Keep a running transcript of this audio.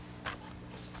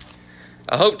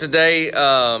I hope today,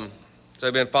 so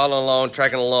I've been following along,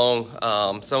 tracking along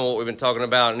some of what we've been talking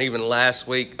about, and even last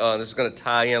week, this is going to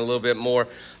tie in a little bit more.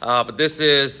 But this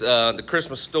is the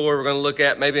Christmas story we're going to look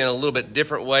at maybe in a little bit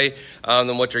different way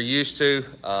than what you're used to.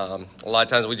 A lot of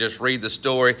times we just read the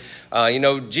story.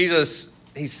 Jesus,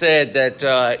 he said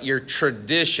that your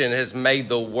tradition has made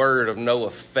the word of no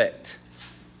effect.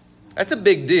 That's a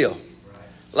big deal.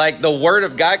 Like the word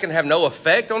of God can have no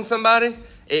effect on somebody.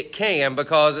 It can,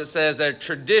 because it says their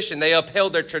tradition, they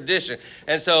upheld their tradition.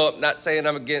 And so, I'm not saying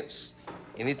I'm against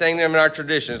anything in our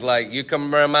traditions. Like, you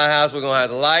come around my house, we're going to have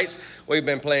the lights. We've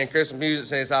been playing Christmas music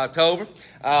since October.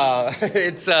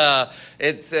 It's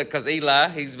because Eli,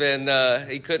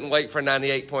 he couldn't wait for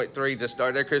 98.3 to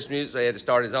start their Christmas music, so he had to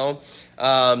start his own.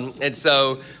 And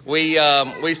so we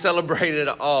celebrated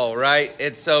it all, right?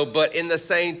 And so, but in the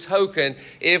same token,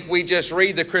 if we just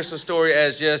read the Christmas story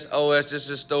as just, it's just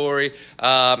a story,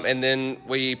 and then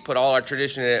we put all our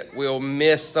tradition in it, we'll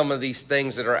miss some of these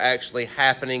things that are actually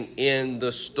happening in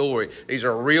the story. These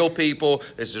are real people.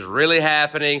 This is really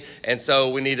happening. And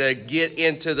so we need to get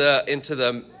into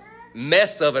the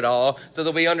mess of it all so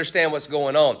that we understand what's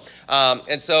going on.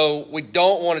 And so we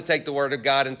don't want to take the word of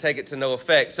God and take it to no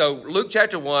effect. So Luke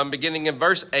chapter 1, beginning in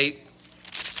verse 8,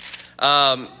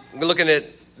 we're looking at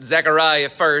Zechariah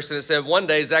first, and it said, one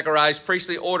day Zechariah's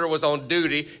priestly order was on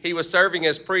duty. He was serving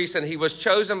as priest, and he was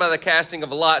chosen by the casting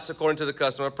of lots according to the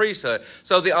custom of priesthood.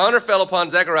 So the honor fell upon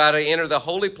Zechariah to enter the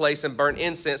holy place and burn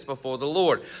incense before the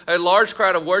Lord. A large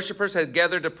crowd of worshipers had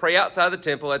gathered to pray outside the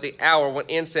temple at the hour when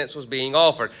incense was being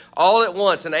offered. All at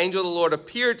once an angel of the Lord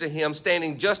appeared to him,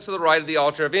 standing just to the right of the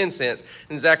altar of incense.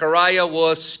 And Zechariah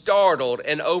was startled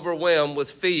and overwhelmed with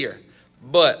fear.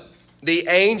 But the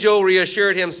angel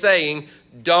reassured him, saying,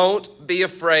 "Don't be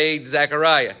afraid,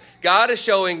 Zechariah. God is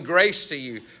showing grace to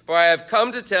you, for I have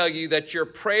come to tell you that your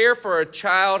prayer for a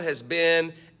child has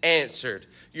been answered.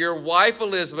 Your wife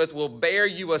Elizabeth will bear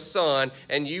you a son,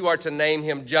 and you are to name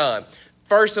him John."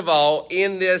 First of all,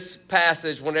 in this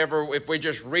passage, if we're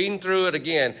just reading through it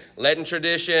again, letting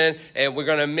tradition, and we're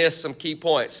going to miss some key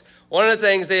points. One of the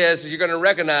things you're going to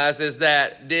recognize is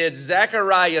that, did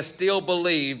Zechariah still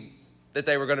believe that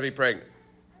they were going to be pregnant?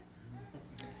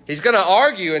 He's going to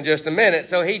argue in just a minute,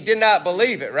 so he did not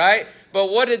believe it, right? But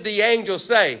what did the angel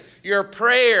say? Your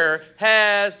prayer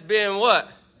has been what?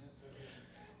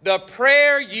 The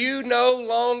prayer you no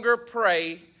longer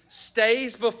pray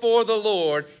stays before the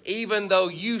Lord, even though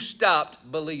you stopped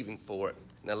believing for it.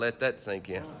 Now let that sink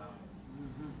in.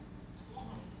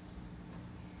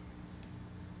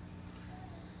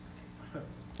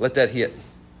 Let that hit.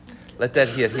 Let that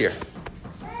hit here.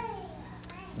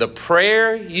 The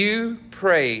prayer you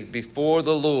pray before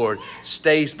the Lord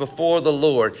stays before the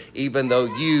Lord, even though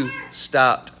you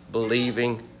stopped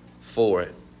believing for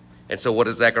it. And so what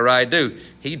does Zechariah do?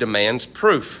 He demands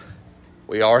proof.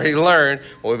 We already learned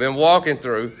what we've been walking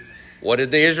through. What did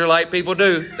the Israelite people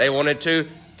do? They wanted to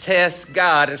test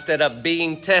God instead of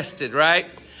being tested, right?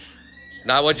 It's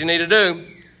not what you need to do.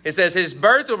 It says, his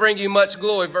birth will bring you much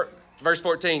glory. Verse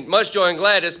 14, much joy and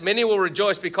gladness. Many will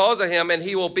rejoice because of him, and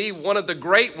he will be one of the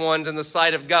great ones in the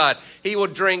sight of God. He will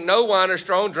drink no wine or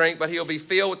strong drink, but he will be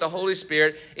filled with the Holy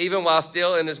Spirit, even while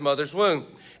still in his mother's womb.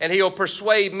 And he will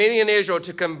persuade many in Israel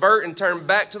to convert and turn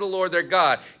back to the Lord their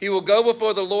God. He will go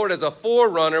before the Lord as a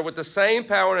forerunner with the same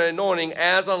power and anointing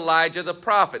as Elijah the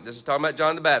prophet. This is talking about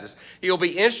John the Baptist. He will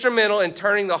be instrumental in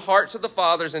turning the hearts of the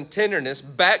fathers in tenderness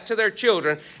back to their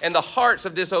children, and the hearts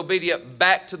of disobedient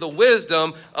back to the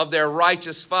wisdom of their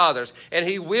righteous fathers. And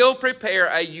he will prepare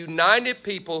a united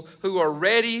people who are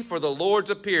ready for the Lord's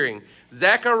appearing.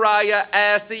 Zechariah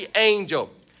asked the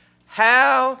angel,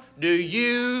 how do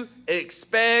you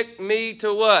expect me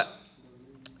to what?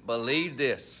 Believe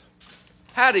this.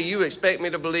 How do you expect me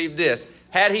to believe this?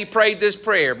 Had he prayed this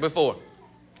prayer before?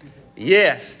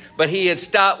 Yes, but he had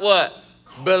stopped what?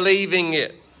 Believing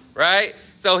it, right?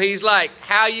 So he's like,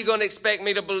 how are you going to expect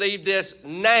me to believe this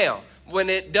now when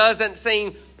it doesn't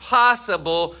seem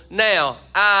possible now?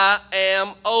 I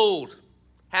am old.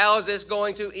 How is this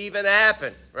going to even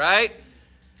happen, right?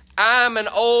 I'm an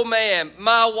old man.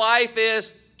 My wife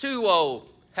is too old.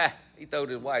 Ha, he threw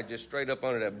his wife just straight up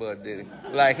under that bud, did he?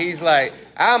 Like, he's like,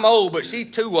 I'm old, but she's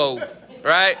too old,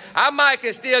 right? I might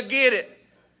can still get it.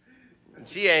 And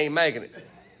she ain't making it,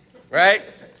 right?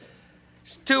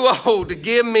 She's too old to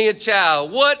give me a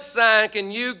child. What sign can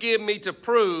you give me to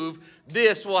prove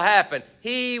this will happen?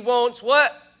 He wants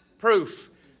what? Proof.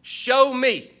 Show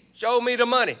me. Show me the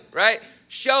money, right?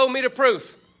 Show me the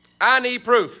proof. I need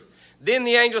proof. Then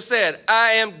the angel said,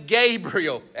 I am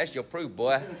Gabriel. That's your proof,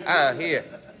 boy. I'm here.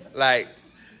 Like,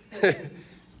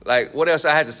 what else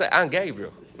I had to say? I'm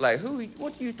Gabriel. Like,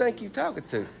 what do you think you're talking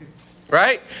to?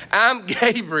 Right? I'm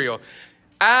Gabriel.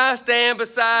 I stand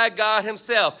beside God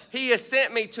himself. He has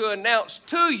sent me to announce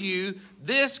to you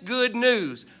this good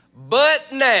news.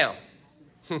 But now,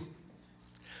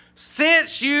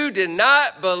 since you did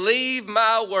not believe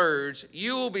my words,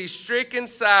 you will be stricken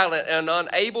silent and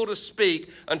unable to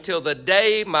speak until the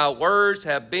day my words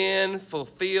have been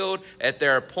fulfilled at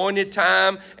their appointed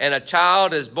time and a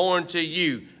child is born to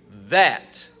you.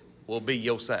 That will be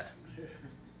your sign.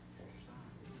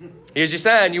 Here's your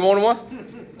sign. You want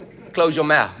one? Close your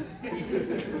mouth.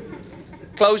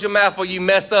 Close your mouth before you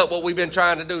mess up what we've been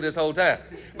trying to do this whole time.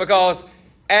 Because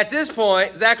at this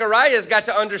point, Zechariah's got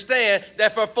to understand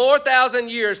that for 4,000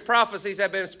 years, prophecies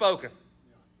have been spoken.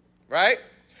 Right?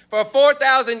 For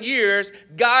 4,000 years,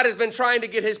 God has been trying to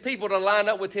get his people to line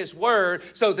up with his word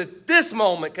so that this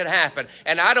moment could happen.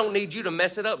 And I don't need you to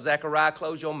mess it up, Zechariah.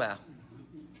 Close your mouth.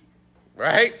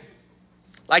 Right?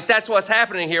 Like that's what's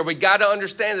happening here. We got to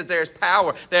understand that there's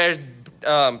power. There's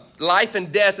life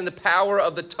and death in the power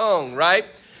of the tongue, right?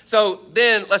 So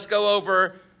then let's go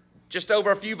over just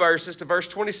over a few verses to verse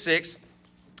 26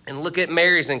 and look at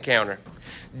Mary's encounter.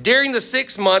 During the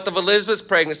 6th month of Elizabeth's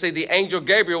pregnancy, the angel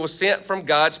Gabriel was sent from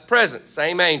God's presence,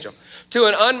 same angel, to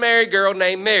an unmarried girl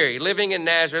named Mary, living in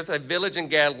Nazareth, a village in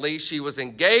Galilee. She was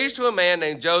engaged to a man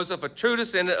named Joseph, a true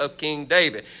descendant of King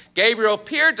David. Gabriel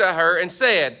appeared to her and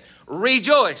said,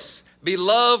 "Rejoice,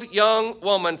 beloved young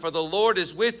woman, for the Lord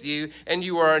is with you, and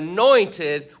you are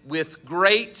anointed with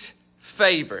great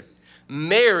favor."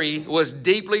 Mary was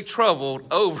deeply troubled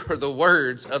over the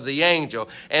words of the angel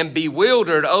and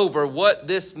bewildered over what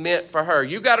this meant for her.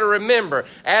 You got to remember,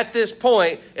 at this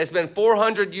point, it's been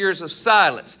 400 years of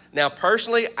silence. Now,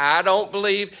 personally, I don't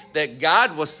believe that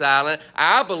God was silent.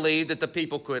 I believe that the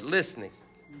people quit listening.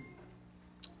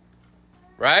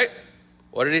 Right?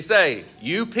 What did he say?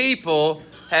 You people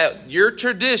your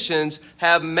traditions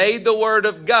have made the word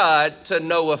of God to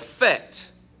no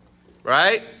effect,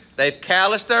 right? They've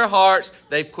calloused their hearts.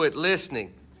 They've quit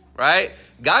listening, right?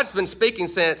 God's been speaking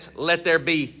since, let there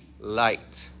be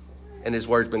light. And his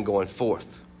word's been going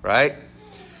forth, right?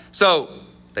 So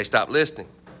they stopped listening.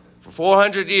 For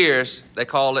 400 years, they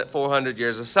called it 400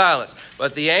 years of silence.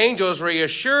 But the angels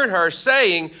reassured her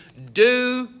saying,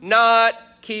 do not,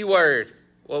 keyword,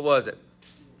 what was it?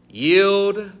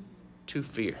 Yield to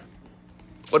fear.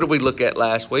 What did we look at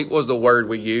last week? What was the word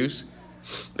we used?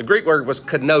 The Greek word was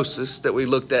kenosis that we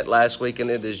looked at last week,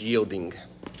 and it is yielding.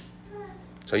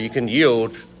 So you can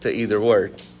yield to either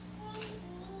word.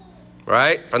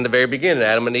 Right? From the very beginning,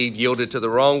 Adam and Eve yielded to the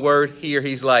wrong word. Here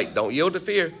he's like, don't yield to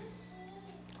fear.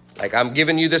 Like, I'm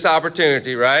giving you this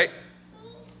opportunity, right?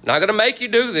 Not going to make you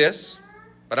do this,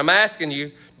 but I'm asking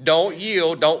you, don't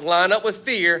yield, don't line up with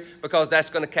fear, because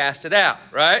that's going to cast it out,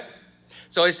 right?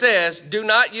 So he says, do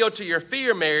not yield to your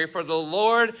fear, Mary, for the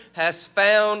Lord has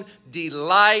found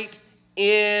delight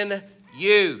in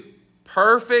you.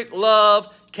 Perfect love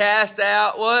cast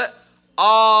out what?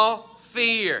 All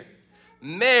fear.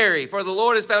 Mary, for the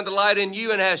Lord has found delight in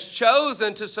you and has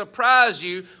chosen to surprise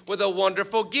you with a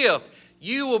wonderful gift.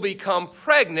 You will become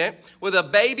pregnant with a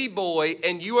baby boy,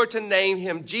 and you are to name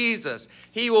him Jesus.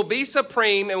 He will be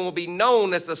supreme and will be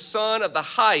known as the Son of the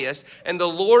Highest, and the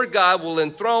Lord God will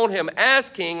enthrone him as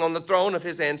king on the throne of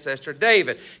his ancestor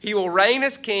David. He will reign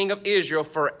as king of Israel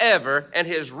forever, and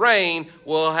his reign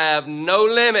will have no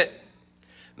limit.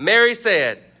 Mary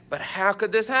said, but how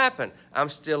could this happen? I'm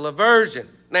still a virgin.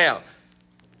 Now,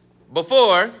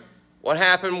 before, what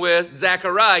happened with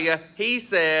Zechariah, he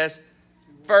says,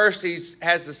 first, he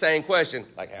has the same question,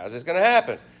 like, how's this going to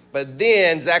happen? But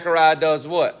then Zechariah does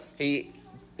what? He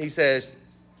says,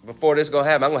 before this is going to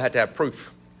happen, I'm going to have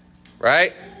proof,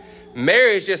 right?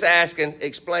 Mary's just asking,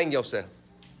 explain yourself.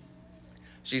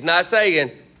 She's not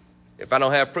saying, if I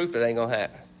don't have proof, it ain't going to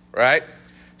happen, right?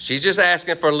 She's just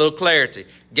asking for a little clarity.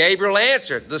 Gabriel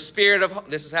answered, this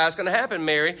is how it's going to happen,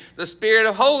 Mary. The Spirit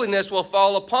of holiness will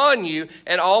fall upon you,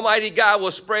 and Almighty God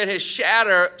will spread his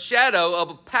shadow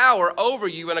of power over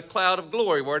you in a cloud of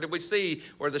glory. Where did we see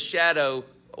where the shadow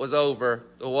was over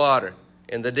the water?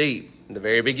 In the deep, in the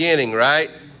very beginning,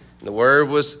 right? And the word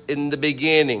was in the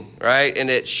beginning, right? And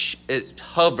it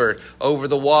hovered over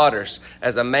the waters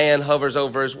as a man hovers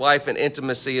over his wife in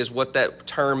intimacy is what that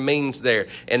term means there.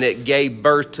 And it gave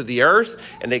birth to the earth,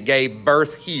 and it gave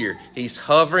birth here. He's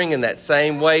hovering in that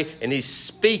same way, and he's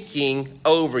speaking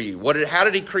over you. How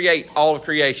did he create all of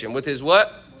creation? With his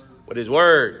what? With his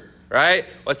word, right?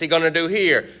 What's he going to do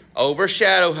here?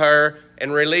 Overshadow her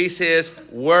and release his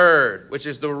word, which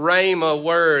is the Rhema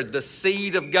word, the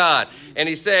seed of God. And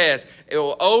he says, it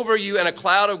will over you in a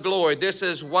cloud of glory. This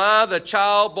is why the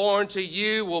child born to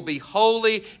you will be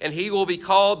holy, and he will be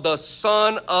called the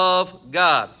Son of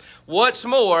God. What's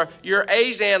more, your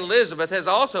aged Aunt Elizabeth has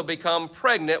also become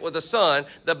pregnant with a son.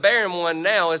 The barren one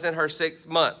now is in her 6th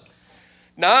month.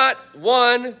 Not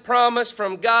one promise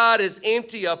from God is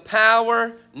empty of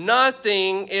power.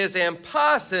 Nothing is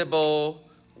impossible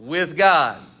with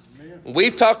God.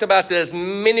 We've talked about this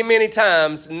many, many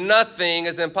times. Nothing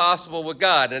is impossible with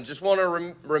God. And I just want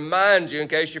to remind you, in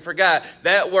case you forgot,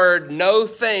 that word no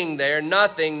thing there,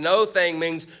 nothing, no thing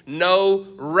means no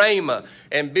rhema.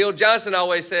 And Bill Johnson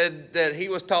always said that he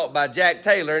was taught by Jack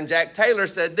Taylor. And Jack Taylor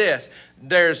said this: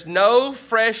 there's no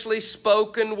freshly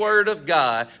spoken word of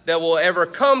God that will ever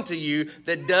come to you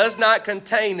that does not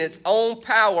contain its own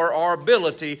power or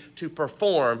ability to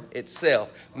perform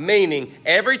itself. Meaning,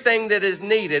 everything that is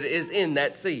needed is in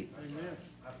that seed. Amen.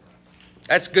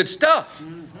 That's good stuff,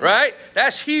 right?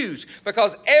 That's huge,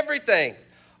 because everything,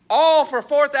 all for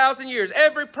 4,000 years,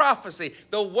 every prophecy,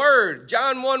 the Word,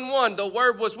 John 1:1, the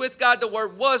Word was with God, the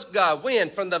Word was God. When?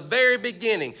 From the very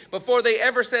beginning, before they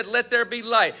ever said, let there be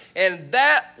light. And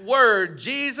that Word,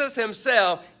 Jesus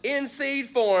himself, in seed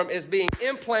form, is being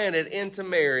implanted into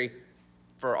Mary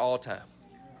for all time.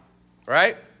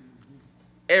 Right?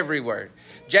 Every word.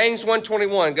 James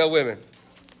 1:21, go with me.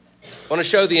 I want to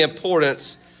show the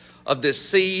importance of this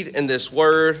seed and this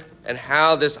word and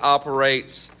how this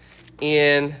operates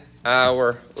in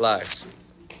our lives.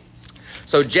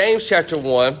 So James chapter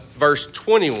 1, verse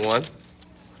 21.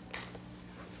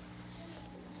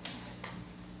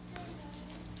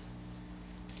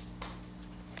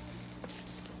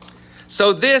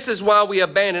 So this is why we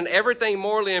abandon everything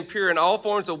morally impure and all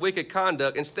forms of wicked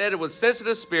conduct. Instead, with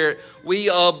sensitive spirit, we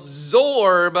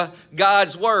absorb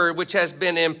God's word, which has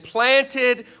been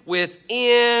implanted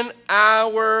within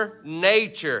our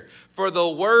nature. For the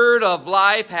word of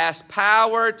life has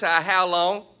power to how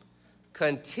long?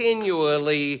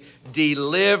 Continually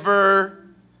deliver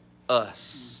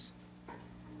us.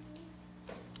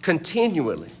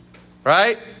 Continually,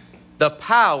 right? The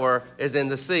power is in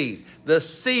the seed. The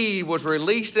seed was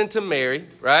released into Mary,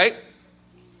 right?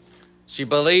 She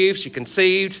believed, she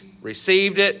conceived,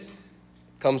 received it,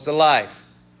 comes to life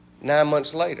 9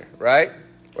 months later, right?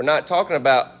 We're not talking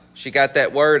about she got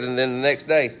that word and then the next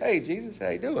day, hey, Jesus, how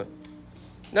you doing?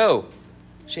 No,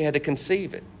 she had to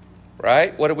conceive it,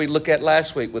 right? What did we look at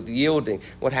last week with yielding?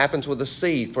 What happens with a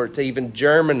seed for it to even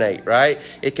germinate, right?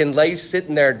 It can lay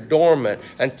sitting there dormant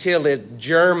until it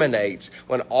germinates.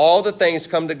 When all the things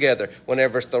come together,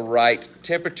 whenever it's the right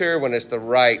temperature, when it's the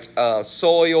right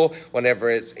soil, whenever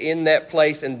it's in that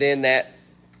place, and then that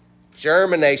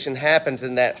germination happens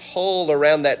in that hole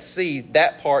around that seed,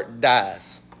 that part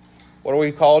dies. What are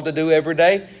we called to do every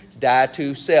day? Die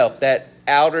to self, that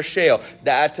outer shell.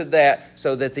 Die to that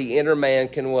so that the inner man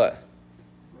can what?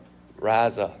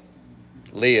 Rise up,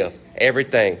 live.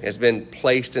 Everything has been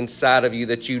placed inside of you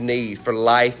that you need for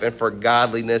life and for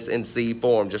godliness in seed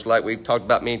form, just like we've talked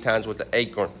about many times with the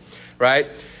acorn, right?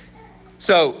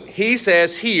 So he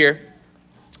says here,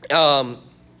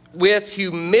 with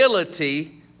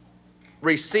humility,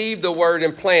 receive the word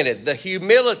implanted. The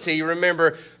humility,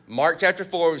 remember, Mark chapter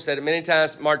 4, we've said it many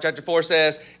times. Mark chapter 4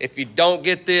 says, if you don't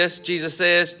get this, Jesus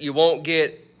says, you won't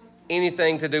get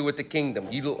anything to do with the kingdom.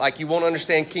 You won't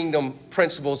understand kingdom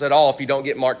principles at all if you don't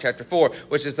get Mark chapter 4,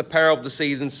 which is the parable of the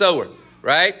seed and sower,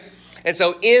 right? And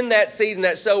so in that seed and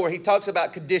that sower, he talks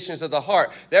about conditions of the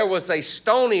heart. There was a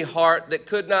stony heart that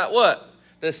could not what?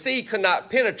 The seed could not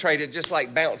penetrate it, just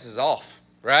like bounces off,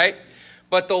 right?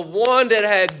 But the one that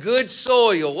had good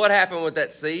soil, what happened with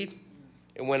that seed?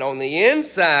 It went on the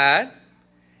inside,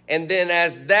 and then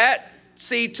as that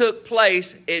seed took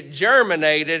place, it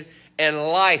germinated and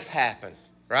life happened,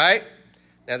 right?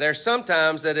 Now there's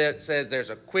sometimes that it says there's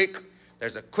a quick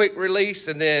release,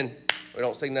 and then we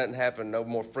don't see nothing happen, no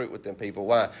more fruit with them people.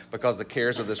 Why? Because the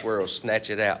cares of this world snatch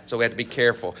it out. So we have to be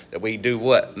careful that we do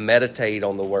what? Meditate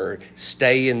on the word,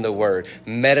 stay in the word,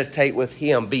 meditate with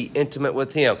him, be intimate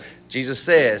with him. Jesus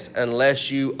says, unless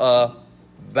you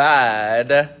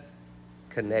abide,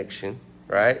 connection,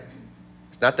 right?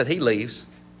 It's not that he leaves.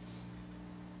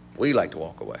 We like to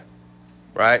walk away,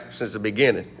 right? Since the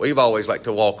beginning, we've always liked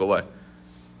to walk away.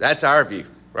 That's our view,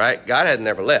 right? God had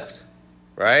never left,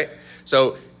 right?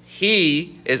 So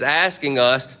he is asking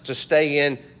us to stay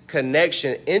in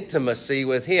connection, intimacy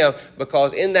with him,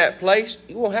 because in that place,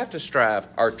 you won't have to strive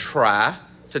or try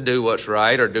to do what's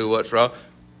right or do what's wrong.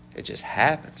 It just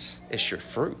happens. It's your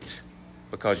fruit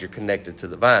because you're connected to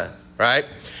the vine, right?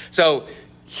 So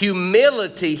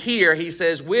Humility here, he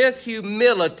says, with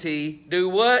humility, do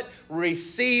what?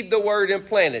 Receive the word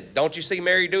implanted. Don't you see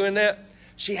Mary doing that?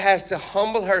 She has to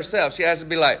humble herself. She has to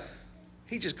be like,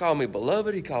 he just called me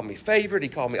beloved. He called me favored. He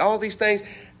called me all these things.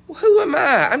 Well, who am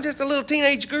I? I'm just a little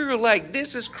teenage girl. Like,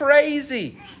 this is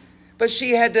crazy. But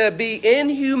she had to be in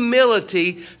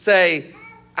humility, say,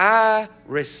 I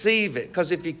receive it.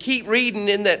 Because if you keep reading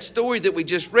in that story that we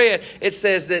just read, it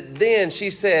says that then she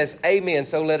says, amen,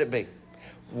 so let it be.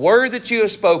 Word that you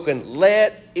have spoken,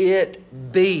 let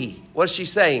it be. What's she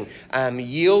saying? I'm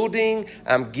yielding,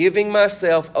 I'm giving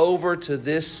myself over to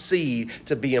this seed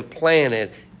to be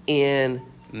implanted in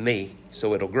me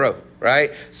so it'll grow,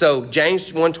 right? So James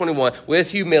 1:21,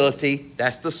 with humility,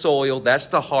 that's the soil, that's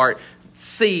the heart.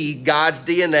 Seed, God's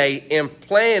DNA,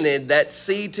 implanted that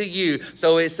seed to you.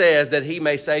 So it says that he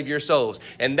may save your souls.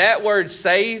 And that word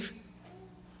save,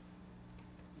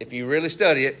 if you really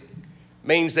study it,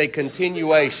 means a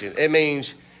continuation. It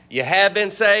means you have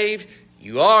been saved,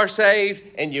 you are saved,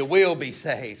 and you will be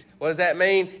saved. What does that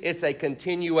mean? It's a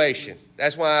continuation.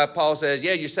 That's why Paul says,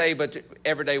 yeah, you're saved, but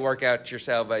every day work out your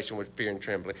salvation with fear and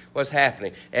trembling. What's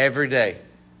happening? Every day.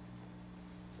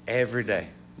 Every day.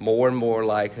 More and more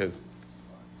like who?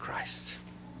 Christ.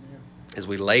 As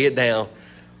we lay it down,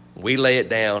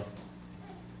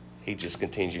 he just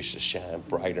continues to shine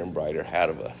brighter and brighter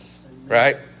out of us.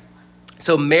 Right?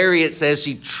 So Mary, it says,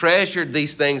 she treasured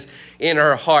these things in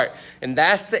her heart. And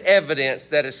that's the evidence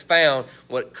that is found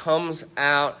what comes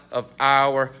out of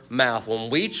our mouth.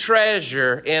 When we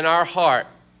treasure in our heart,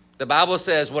 the Bible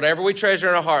says whatever we treasure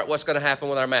in our heart, what's going to happen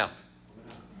with our mouth?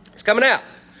 It's coming out.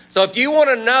 So if you want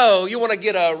to know, you want to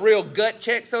get a real gut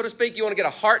check, so to speak, you want to get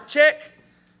a heart check,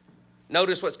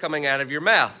 notice what's coming out of your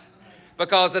mouth.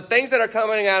 Because the things that are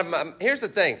coming out of my, here's the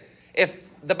thing. If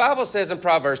the Bible says in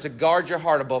Proverbs to guard your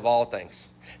heart above all things.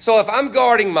 So if I'm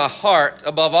guarding my heart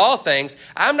above all things,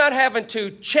 I'm not having to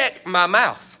check my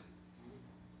mouth.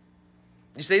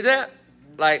 You see that?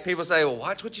 Like people say, well,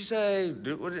 watch what you say.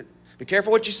 Be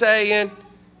careful what you say. And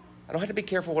I don't have to be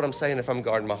careful what I'm saying if I'm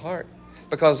guarding my heart.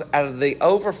 Because out of the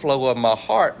overflow of my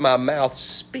heart, my mouth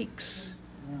speaks.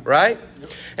 Right?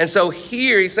 And so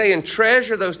here he's saying,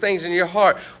 treasure those things in your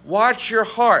heart. Watch your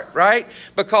heart, right?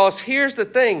 Because here's the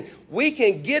thing. We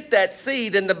can get that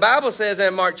seed, and the Bible says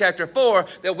in Mark chapter 4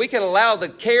 that we can allow the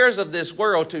cares of this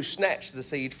world to snatch the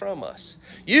seed from us.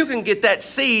 You can get that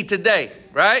seed today,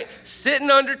 right? Sitting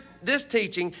under this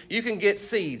teaching, you can get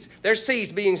seeds. There's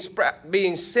seeds being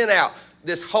sent out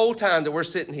this whole time that we're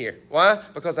sitting here. Why?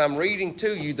 Because I'm reading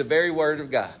to you the very word of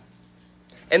God.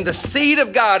 And the seed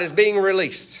of God is being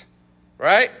released,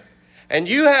 right? And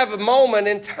you have a moment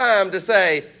in time to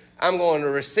say, I'm going to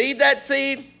receive that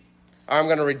seed, or I'm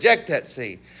going to reject that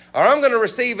seed. Or I'm going to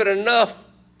receive it enough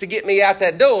to get me out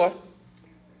that door,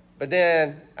 but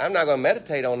then I'm not going to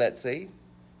meditate on that seed.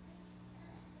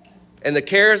 And the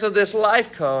cares of this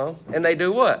life come, and they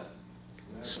do what?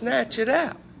 Snatch it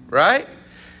out, right?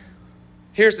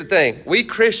 Here's the thing. We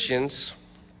Christians,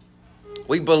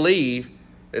 we believe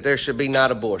that there should be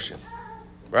not abortion,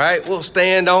 right? We'll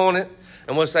stand on it,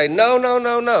 and we'll say, no, no,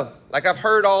 no, no. Like I've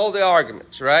heard all the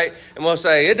arguments, right? And we'll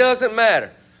say, it doesn't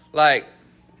matter. Like,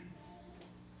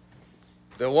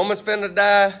 the woman's finna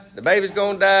die, the baby's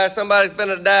gonna die, somebody's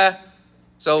finna die,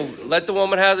 so let the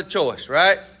woman have the choice,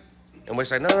 right? And we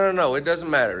say, no, no, no, it doesn't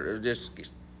matter.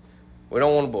 We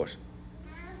don't want abortion.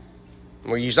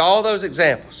 And we use all those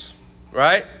examples,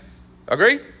 right?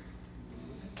 Agree?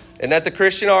 Isn't that the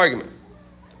Christian argument?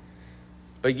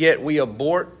 But yet we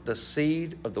abort the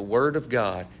seed of the Word of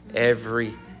God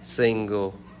every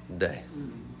single day.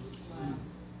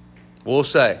 We'll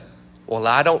say, well,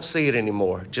 I don't see it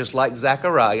anymore. Just like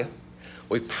Zechariah,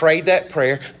 we prayed that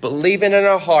prayer, believing in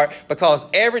our heart, because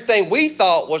everything we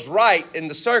thought was right in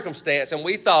the circumstance, and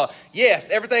we thought, yes,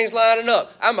 everything's lining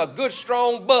up. I'm a good,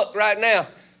 strong buck right now.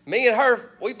 Me and her,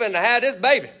 we finna have this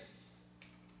baby.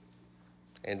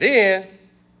 And then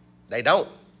they don't.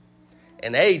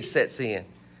 And age sets in.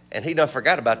 And he done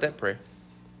forgot about that prayer.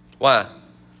 Why?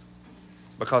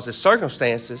 Because his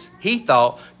circumstances, he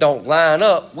thought, don't line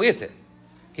up with it.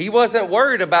 He wasn't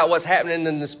worried about what's happening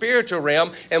in the spiritual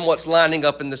realm and what's lining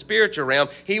up in the spiritual realm.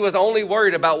 He was only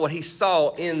worried about what he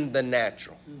saw in the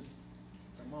natural.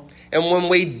 And when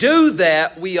we do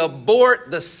that, we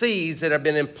abort the seeds that have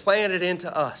been implanted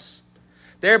into us.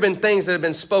 There have been things that have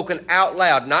been spoken out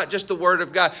loud, not just the word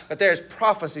of God, but there's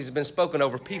prophecies that have been spoken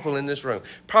over people in this room.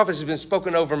 Prophecies have been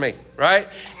spoken over me, right?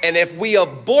 And if we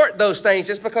abort those things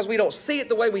just because we don't see it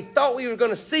the way we thought we were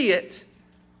going to see it,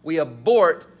 we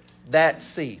abort that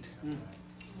seed.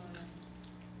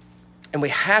 And we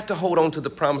have to hold on to the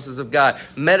promises of God,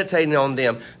 meditating on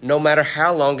them, no matter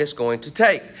how long it's going to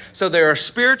take. So there are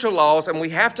spiritual laws, and we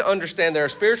have to understand there are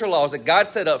spiritual laws that God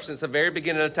set up since the very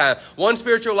beginning of time. One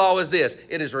spiritual law is this: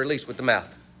 it is released with the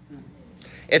mouth.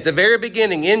 At the very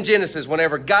beginning, in Genesis,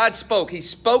 whenever God spoke, he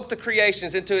spoke the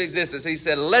creations into existence. He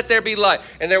said, let there be light,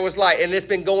 and there was light. And it's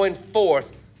been going forth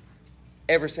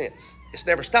ever since. It's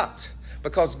never stopped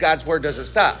because God's word doesn't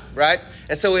stop, right?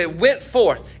 And so it went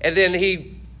forth, and then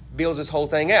he builds this whole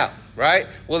thing out, right?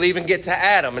 We'll even get to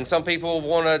Adam, and some people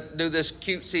want to do this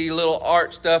cutesy little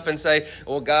art stuff and say,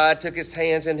 well, God took his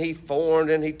hands and he formed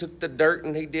and he took the dirt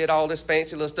and he did all this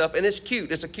fancy little stuff, and it's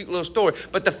cute. It's a cute little story.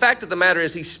 But the fact of the matter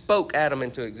is he spoke Adam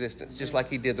into existence, just like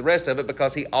he did the rest of it,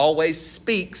 because he always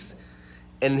speaks,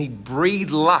 and he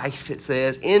breathed life, it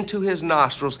says, into his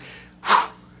nostrils,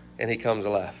 and he comes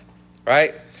alive,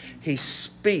 right? He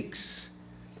speaks,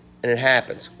 and it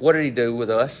happens. What did he do with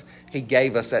us? He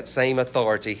gave us that same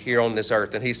authority here on this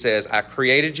earth. And he says, I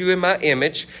created you in my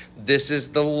image. This is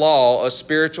the law, a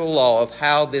spiritual law of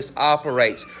how this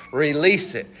operates.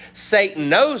 Release it. Satan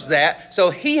knows that, so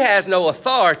he has no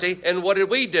authority. And what did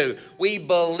we do? We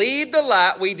believed the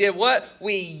lie. We did what?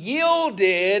 We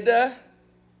yielded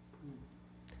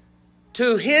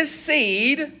to his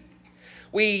seed.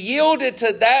 We yielded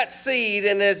to that seed.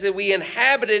 And as we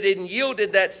inhabited and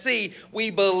yielded that seed, we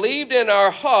believed in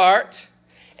our heart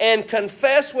and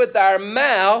confess with our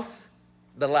mouth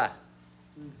the lie.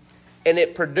 And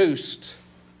it produced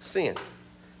sin.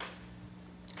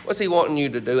 What's he wanting you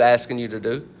to do, asking you to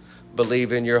do?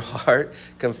 Believe in your heart,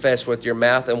 confess with your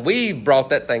mouth. And we brought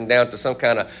that thing down to some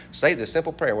kind of, say this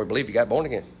simple prayer, we believe you got born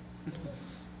again.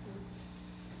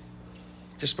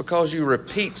 Just because you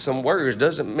repeat some words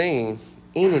doesn't mean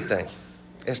anything.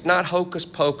 It's not hocus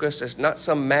pocus. It's not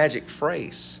some magic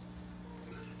phrase.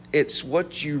 It's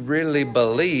what you really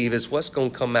believe is what's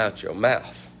going to come out your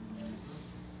mouth.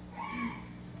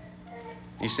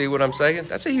 You see what I'm saying?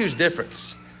 That's a huge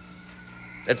difference.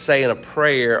 That's saying a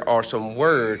prayer or some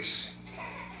words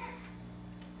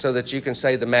so that you can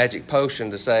say the magic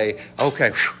potion to say,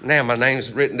 okay, now my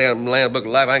name's written down in the Lamb Book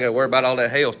of Life. I ain't got to worry about all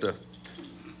that hell stuff.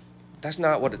 That's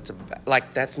not what it's about.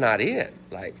 Like, that's not it.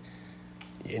 Like,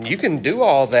 and you can do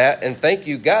all that and think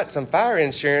you got some fire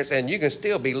insurance, and you can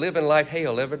still be living like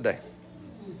hell every day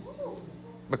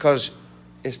because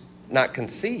it's not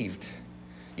conceived.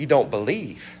 You don't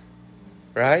believe,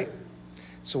 right?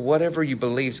 So whatever you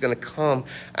believe is going to come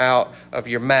out of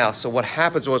your mouth. So what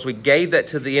happens was we gave that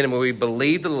to the enemy. We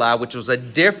believed the lie, which was a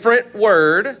different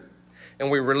word,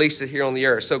 and we released it here on the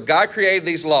earth. So God created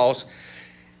these laws,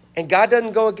 and God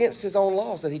doesn't go against his own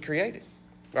laws that he created.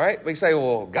 Right? We say,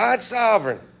 well, God's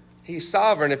sovereign. He's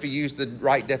sovereign if you use the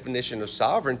right definition of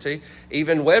sovereignty.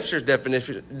 Even Webster's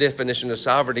definition of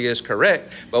sovereignty is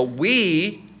correct. But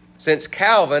we, since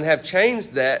Calvin, have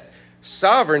changed that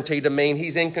sovereignty to mean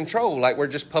he's in control, like we're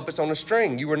just puppets on a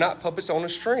string. You are not puppets on a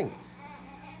string.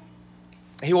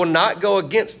 He will not go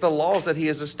against the laws that he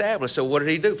has established. So what did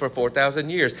he do for 4,000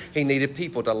 years? He needed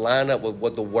people to line up with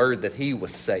what the word that he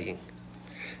was saying.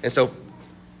 And so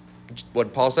what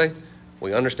did Paul say?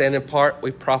 We understand in part,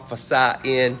 we prophesy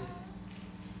in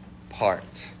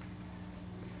part.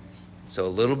 So a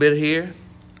little bit here,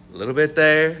 a little bit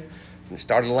there, and it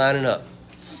started lining up.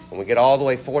 When we get all the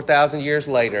way 4,000 years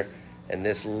later, and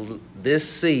this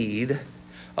seed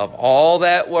of all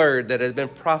that word that had been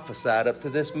prophesied up to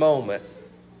this moment,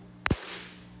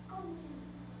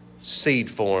 seed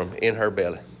form in her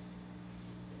belly.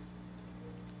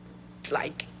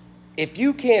 Like, if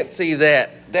you can't see that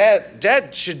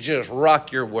should just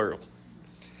rock your world,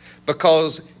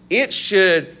 because it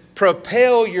should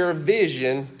propel your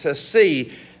vision to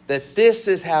see that this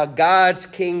is how God's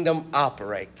kingdom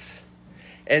operates.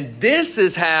 And this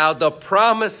is how the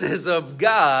promises of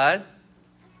God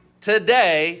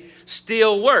today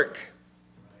still work.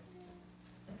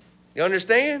 You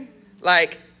understand?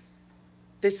 Like,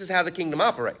 this is how the kingdom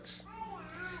operates.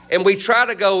 And we try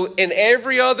to go in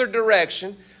every other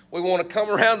direction. We want to come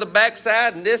around the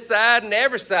backside and this side and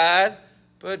every side,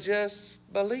 but just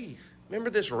believe. Remember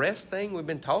this rest thing we've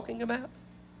been talking about?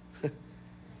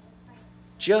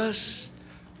 Just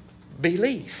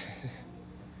believe.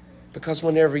 Because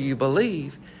whenever you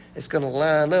believe, it's going to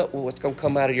line up with what's going to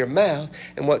come out of your mouth.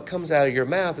 And what comes out of your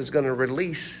mouth is going to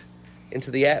release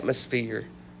into the atmosphere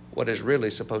what is really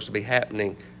supposed to be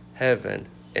happening, heaven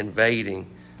invading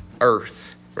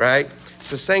earth. Right? It's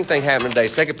the same thing happening today.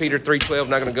 2 Peter 3:12,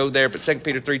 not going to go there, but 2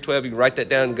 Peter 3:12, you can write that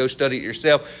down and go study it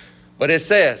yourself. But it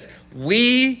says,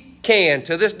 we can,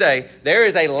 to this day, there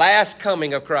is a last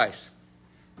coming of Christ.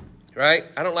 Right?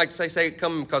 I don't like to say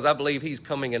coming because I believe he's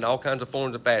coming in all kinds of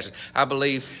forms and fashions. I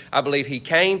believe he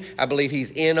came. I believe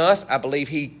he's in us. I believe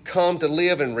he come to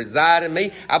live and reside in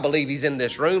me. I believe he's in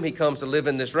this room. He comes to live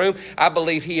in this room. I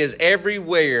believe he is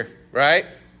everywhere, right?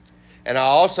 And I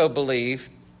also believe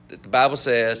that the Bible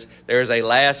says there is a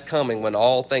last coming when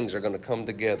all things are going to come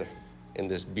together in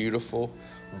this beautiful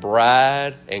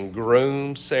bride and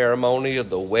groom ceremony of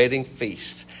the wedding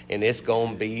feast. And it's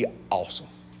going to be awesome,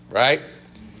 right?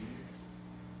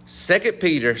 2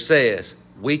 Peter says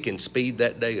we can speed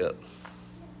that day up.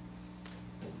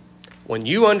 When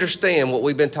you understand what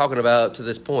we've been talking about to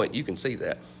this point, you can see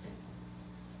that.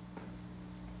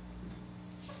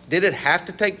 Did it have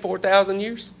to take 4,000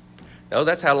 years? No,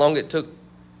 that's how long it took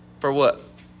for what?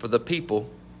 For the people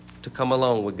to come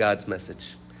along with God's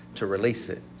message, to release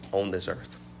it on this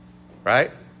earth,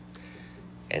 right?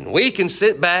 And we can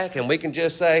sit back and we can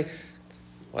just say,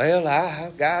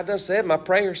 well, God done said my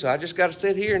prayer, so I just got to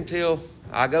sit here until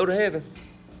I go to heaven.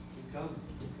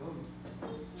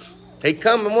 He's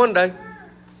coming one day.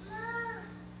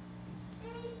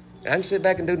 I can sit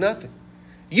back and do nothing.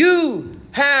 You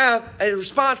have a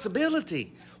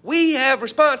responsibility. We have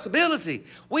responsibility.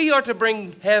 We are to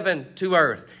bring heaven to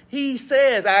earth. He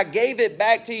says, I gave it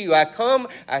back to you.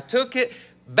 I took it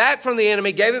back from the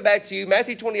enemy, gave it back to you.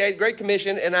 Matthew 28, Great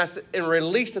Commission, and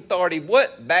released authority,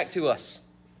 what? Back to us.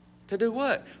 To do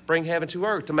what? Bring heaven to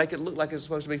earth, to make it look like it's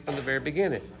supposed to be from the very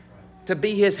beginning. To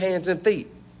be his hands and feet.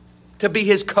 To be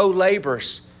his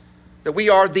co-laborers. That we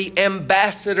are the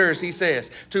ambassadors, he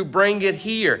says, to bring it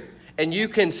here. And you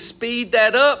can speed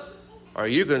that up or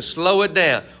you can slow it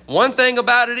down. One thing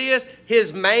about it is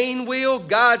his main will,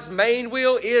 God's main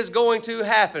will is going to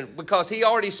happen because he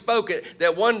already spoke it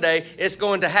that one day it's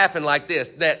going to happen like this.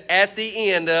 That at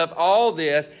the end of all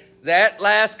this, that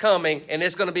last coming, and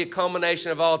it's going to be a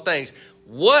culmination of all things.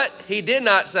 What he did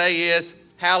not say is,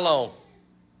 how long?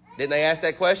 Didn't they ask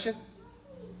that question?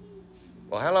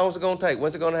 Well, how long is it going to take?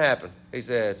 When's it going to happen? He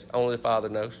says, only the Father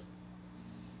knows.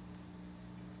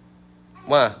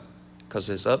 Why? Because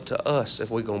it's up to us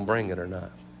if we're going to bring it or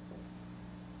not.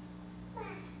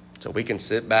 So we can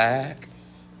sit back,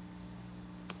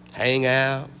 hang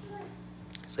out,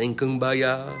 sing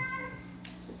kumbaya,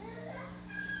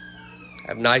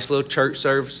 have nice little church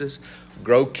services,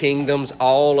 grow kingdoms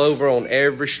all over on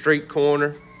every street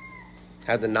corner,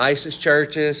 have the nicest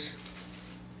churches,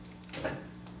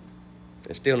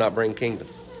 and still not bring kingdom.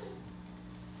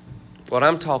 What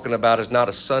I'm talking about is not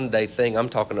a Sunday thing. I'm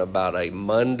talking about a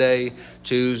Monday,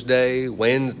 Tuesday,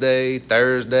 Wednesday,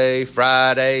 Thursday,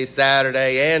 Friday,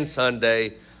 Saturday, and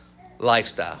Sunday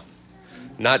lifestyle.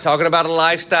 Not talking about a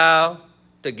lifestyle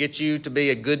to get you to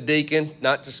be a good deacon,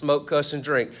 not to smoke, cuss, and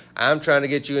drink. I'm trying to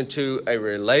get you into a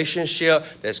relationship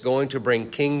that's going to bring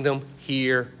kingdom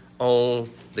here on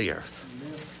the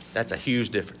earth. That's a huge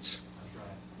difference.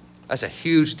 That's a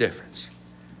huge difference.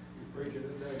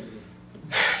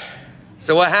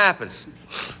 So what happens?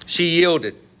 She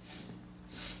yielded.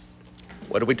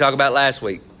 What did we talk about last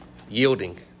week?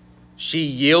 Yielding. She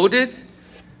yielded,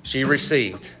 she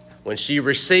received. When she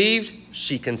received,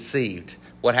 she conceived.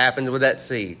 What happened with that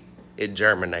seed? It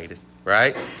germinated,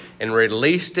 right? And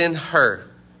released in her.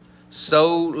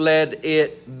 So let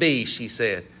it be, she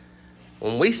said.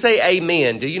 When we say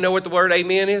amen, do you know what the word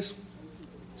amen is?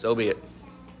 So be it.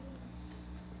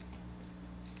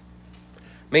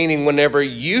 Meaning whenever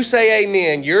you say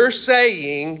amen, you're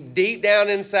saying deep down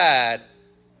inside,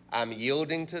 I'm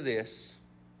yielding to this,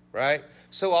 right?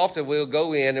 So often we'll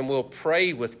go in and we'll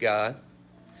pray with God,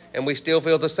 and we still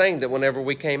feel the same that whenever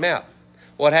we came out.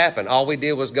 What happened? All we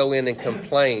did was go in and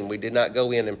complain. We did not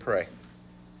go in and pray.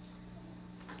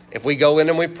 If we go in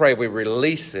and we pray, we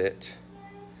release it,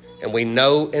 and we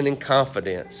know and in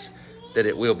confidence that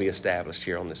it will be established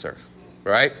here on this earth,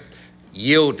 right?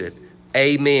 Yielded.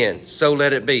 Amen. So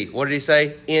let it be. What did he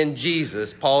say? In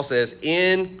Jesus. Paul says,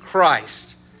 in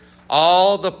Christ,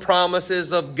 all the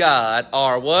promises of God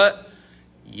are what?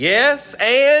 Yes,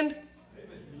 and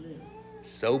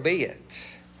so be it.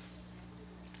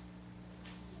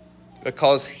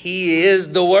 Because he is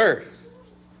the word.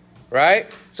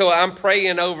 Right? So I'm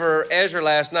praying over Ezra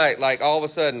last night. Like all of a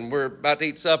sudden, we're about to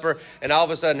eat supper, and all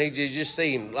of a sudden, you just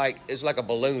see him like it's like a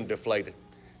balloon deflated.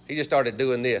 He just started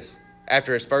doing this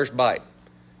after his first bite.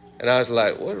 And I was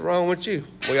like, what's wrong with you?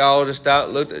 We all just stopped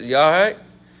and looked at, you all right?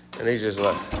 And he's just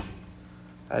like,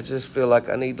 I just feel like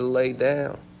I need to lay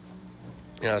down.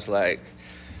 And I was like,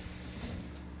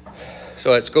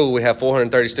 so at school, we have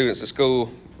 430 students at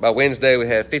school. By Wednesday, we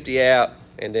had 50 out.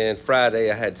 And then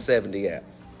Friday, I had 70 out.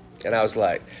 And I was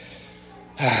like,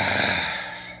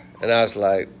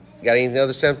 got any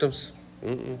other symptoms?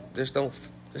 Just don't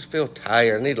Just feel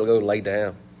tired. I need to go lay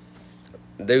down.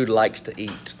 Dude likes to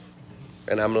eat.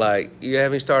 And I'm like, you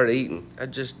haven't started eating. I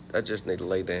just need to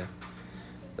lay down.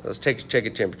 Let's check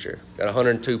your temperature. Got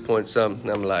 102 point something.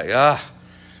 I'm like, all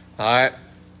right.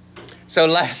 So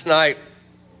last night,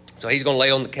 so he's going to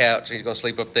lay on the couch. He's going to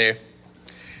sleep up there.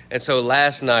 And so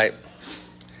last night,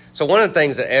 so one of the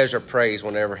things that Ezra prays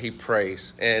whenever he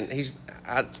prays, and as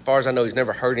far as I know, he's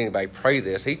never heard anybody pray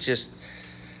this.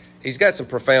 He's got some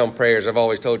profound prayers. I've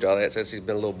always told y'all that since he's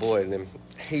been a little boy. And then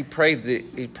he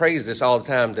prays this all the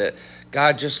time, that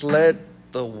God, just let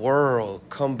the world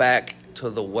come back to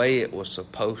the way it was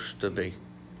supposed to be.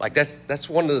 Like that's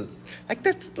one of the, like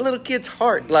that's the little kid's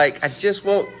heart. Like, I just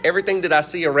want everything that I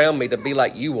see around me to be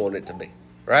like you want it to be,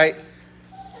 right?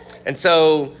 And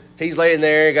so he's laying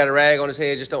there, got a rag on his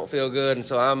head, just don't feel good. And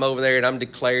so I'm over there and I'm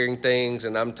declaring things,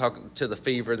 and I'm talking to the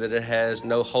fever that it has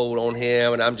no hold on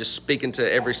him. And I'm just speaking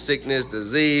to every sickness,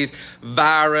 disease,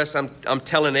 virus. I'm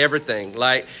telling everything.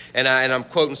 Like, and I'm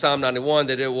quoting Psalm 91,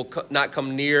 that it will not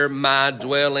come near my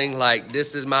dwelling. Like,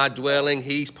 this is my dwelling.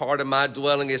 He's part of my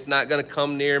dwelling. It's not going to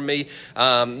come near me.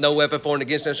 No weapon formed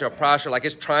against him shall prosper. Like,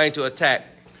 it's trying to attack.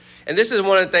 And this is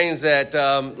one of the things that,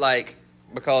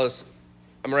 because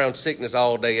I'm around sickness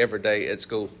all day, every day at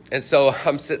school. And so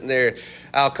I'm sitting there,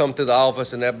 I'll come to the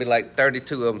office and there'll be like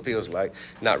 32 of them, feels like.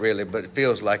 Not really, but it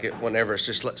feels like it whenever it's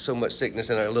just like so much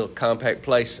sickness in a little compact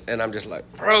place. And I'm just like,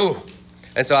 bro.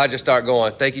 And so I just start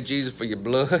going, thank you, Jesus, for your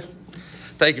blood.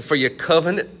 Thank you for your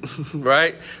covenant,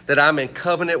 right? That I'm in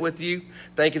covenant with you.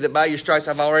 Thank you that by your stripes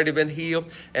I've already been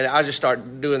healed. And I just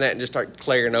start doing that and just start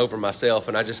declaring over myself.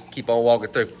 And I just keep on walking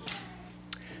through.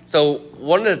 So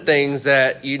one of the things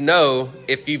that you know,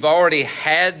 if you've already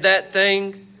had that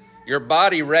thing, your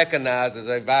body recognizes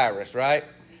a virus, right?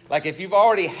 Like if you've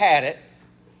already had it,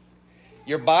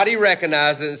 your body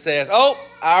recognizes it and says, oh,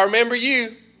 I remember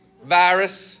you,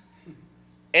 virus.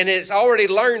 And it's already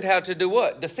learned how to do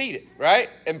what? Defeat it, right?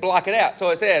 And block it out. So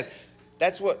it says,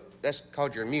 that's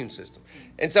called your immune system.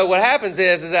 And so what happens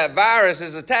is that virus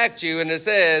has attacked you and it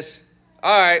says,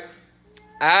 all right,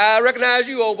 I recognize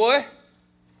you, old boy.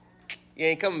 You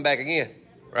ain't coming back again,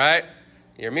 right?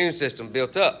 Your immune system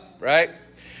built up, right?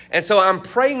 And so I'm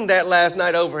praying that last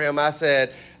night over him. I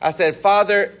said,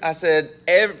 Father,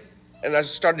 and I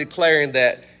started declaring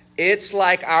that it's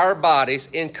like our bodies,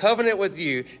 in covenant with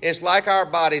you, it's like our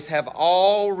bodies have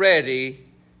already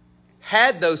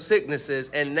had those sicknesses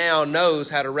and now knows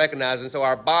how to recognize. And so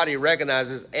our body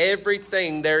recognizes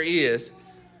everything there is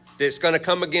that's going to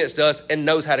come against us and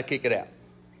knows how to kick it out.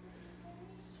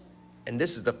 And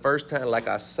this is the first time like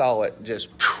I saw it just,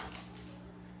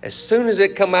 as soon as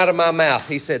it come out of my mouth,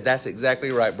 he said, that's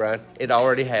exactly right, Brian. It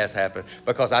already has happened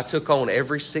because I took on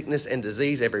every sickness and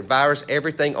disease, every virus,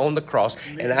 everything on the cross.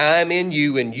 Amen. And I'm in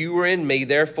you and you are in me.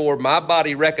 Therefore, my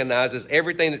body recognizes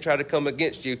everything that tried to come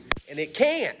against you, and it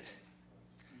can't.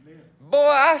 Amen. Boy,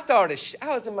 I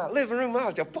was in my living room. I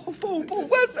was just, boom, boom, boom.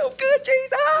 What's so good,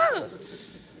 Jesus?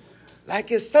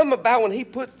 Like it's something about when he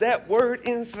puts that word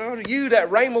inside of you, that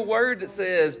rhema word that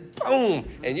says, boom,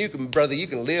 and you can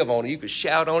live on it. You can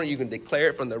shout on it. You can declare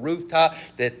it from the rooftop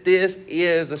that this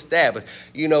is established.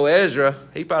 You know, Ezra,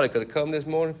 he probably could have come this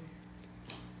morning.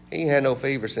 He ain't had no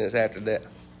fever since after that.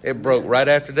 It broke right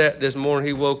after that. This morning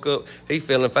he woke up. He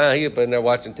feeling fine. He up in there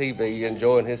watching TV,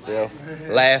 enjoying himself,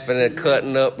 laughing and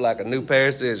cutting up like a new pair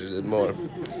of scissors this morning.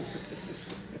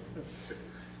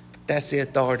 That's the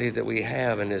authority that we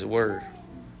have in his word.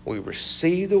 We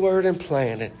receive the word and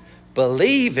plant it,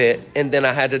 believe it, and then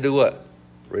I had to do what?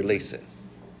 Release it.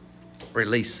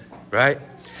 Release it, right?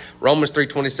 Romans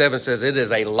 3:27 says it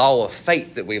is a law of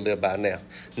faith that we live by now.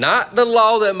 Not the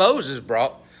law that Moses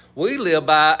brought. We live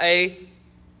by a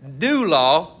new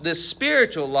law, the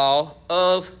spiritual law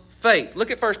of faith.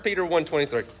 Look at 1 Peter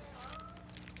 1:23.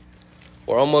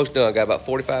 We're almost done. Got about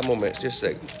 45 more minutes. Just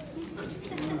a second.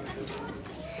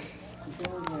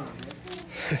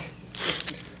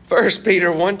 1 Peter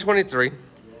 1:23.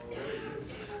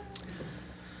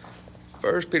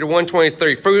 1 Peter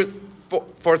 1:23.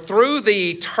 For through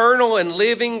the eternal and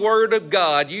living word of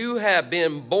God, you have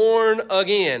been born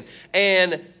again.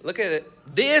 And look at it.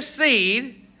 This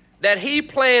seed that he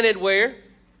planted where?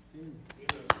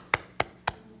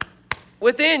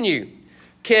 Within you.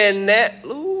 This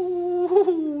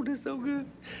is so good.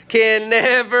 Can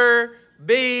never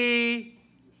be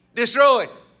destroyed,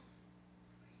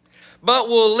 but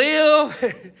will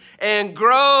live and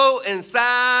grow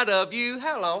inside of you.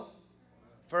 How long?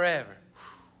 Forever.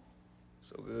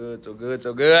 So good, so good,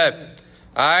 so good.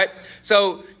 All right.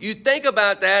 So you think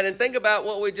about that and think about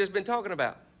what we've just been talking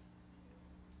about.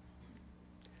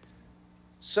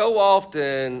 So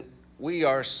often we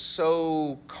are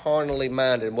so carnally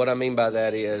minded. What I mean by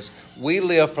that is we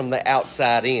live from the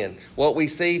outside in. What we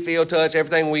see, feel, touch,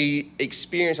 everything we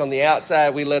experience on the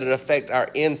outside, we let it affect our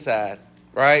inside,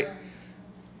 right?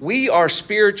 We are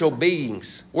spiritual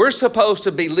beings. We're supposed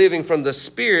to be living from the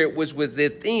spirit which was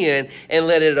within and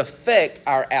let it affect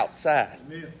our outside.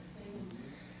 Amen.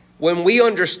 When we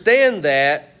understand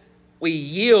that, we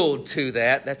yield to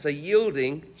that. That's a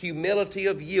yielding, humility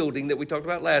of yielding that we talked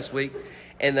about last week.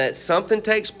 And that something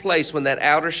takes place when that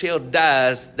outer shell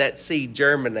dies, that seed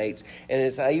germinates and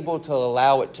is able to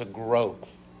allow it to grow.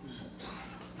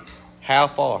 How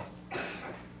far?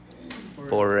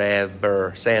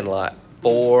 Forever. Sandlot.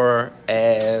 Forever.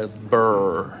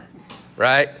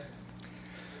 Right?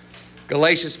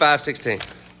 Galatians 5:16.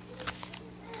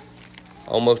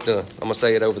 Almost done. I'm going to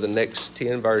say it over the next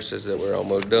 10 verses that we're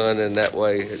almost done. And that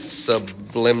way it's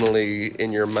subliminally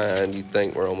in your mind. You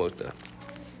think we're almost done.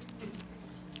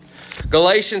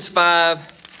 Galatians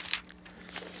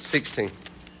 5:16.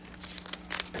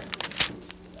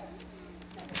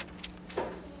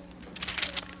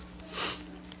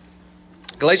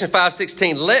 Galatians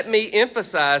 5:16. Let me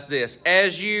emphasize this.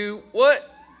 As you, what?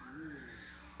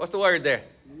 What's the word there?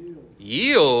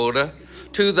 Yield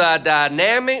to the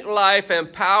dynamic life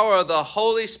and power of the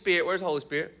Holy Spirit. Where's the Holy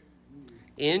Spirit?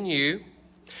 In you.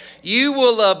 You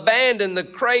will abandon the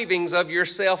cravings of your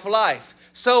self-life.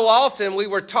 So often we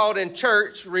were taught in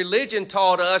church, religion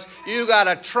taught us, you got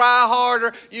to try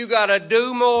harder, you got to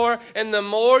do more, and the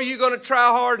more you're going to try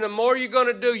hard and the more you're going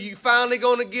to do, you finally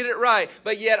going to get it right.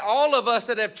 But yet all of us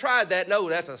that have tried that know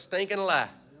that's a stinking lie.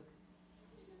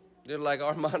 Just like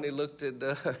Armani looked at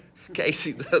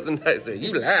Casey the other night and said,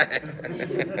 you lie.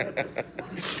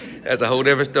 That's a whole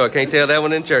different story. Can't tell that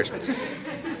one in church.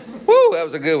 Woo, that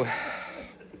was a good one.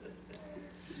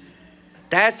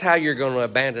 That's how you're going to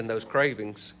abandon those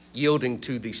cravings, yielding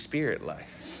to the spirit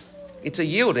life. It's a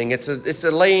yielding. It's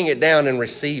a laying it down and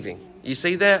receiving. You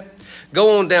see that?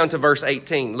 Go on down to verse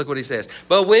 18. Look what he says.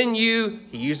 But when he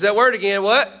uses that word again,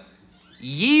 what?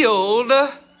 Yield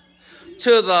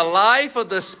to the life of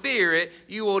the Spirit,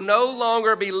 you will no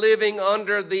longer be living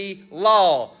under the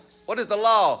law. What is the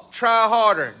law? Try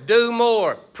harder, do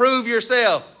more, prove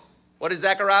yourself. What does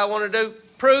Zechariah want to do?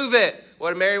 Prove it. What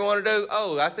did Mary want to do?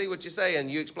 Oh, I see what you're saying.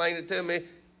 You explained it to me.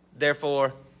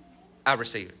 Therefore, I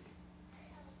receive it.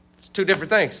 It's two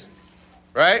different things,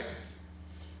 right?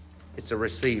 It's a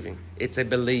receiving. It's a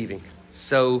believing.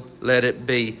 So let it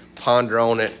be. Ponder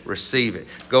on it. Receive it.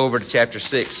 Go over to chapter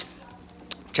 6.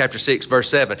 Chapter 6, verse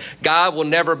 7. God will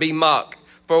never be mocked,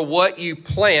 for what you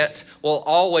plant will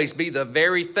always be the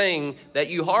very thing that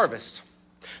you harvest.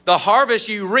 The harvest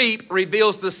you reap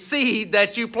reveals the seed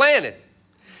that you planted.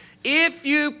 If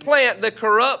you plant the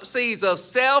corrupt seeds of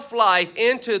self-life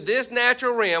into this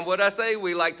natural realm, what I say,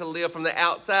 we like to live from the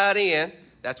outside in.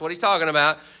 That's what he's talking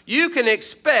about. You can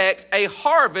expect a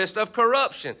harvest of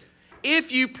corruption.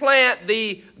 If you plant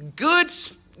the good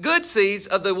seeds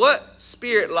of the what?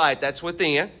 Spirit life that's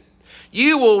within,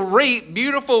 you will reap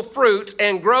beautiful fruits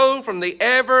and grow from the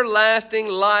everlasting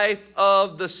life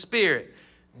of the Spirit.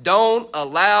 Don't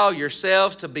allow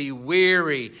yourselves to be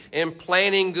weary in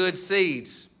planting good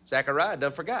seeds. Zechariah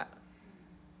done forgot.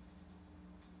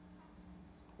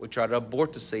 We try to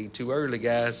abort the seed too early,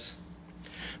 guys.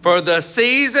 For the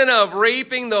season of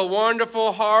reaping the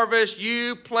wonderful harvest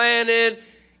you planted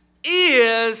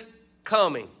is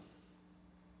coming.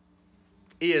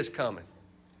 Is coming.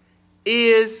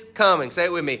 Is coming. Say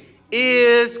it with me.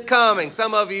 Is coming.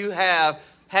 Some of you have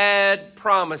had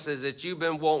promises that you've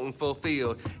been wanting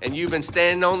fulfilled, and you've been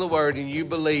standing on the word and you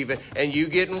believe it, and you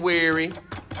getting weary.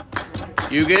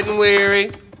 You getting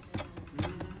weary.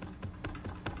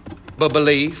 But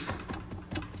believe.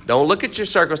 Don't look at your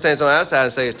circumstance on the outside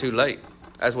and say it's too late.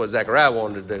 That's what Zechariah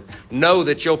wanted to do. Know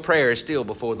that your prayer is still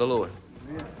before the Lord.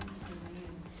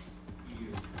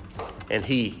 And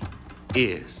he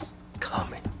is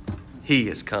coming. He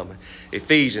is coming.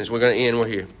 Ephesians, we're going to end, we're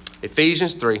here.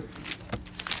 Ephesians 3.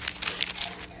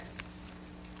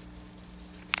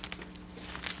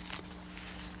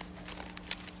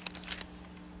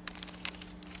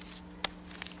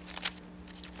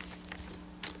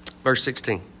 Verse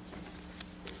 16.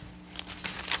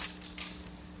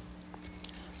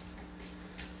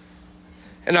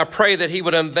 And I pray that he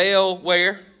would unveil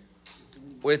where?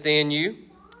 Within you.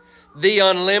 The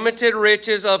unlimited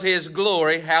riches of his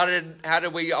glory. How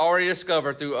did we already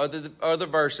discover through other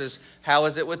verses? How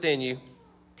is it within you?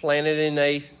 Planted in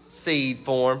a seed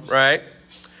form, right?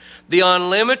 The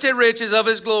unlimited riches of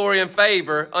his glory and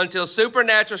favor until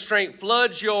supernatural strength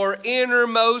floods your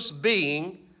innermost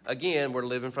being. Again, we're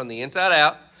living from the inside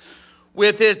out.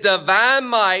 with his divine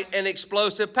might and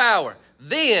explosive power.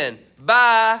 Then,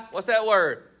 by, what's that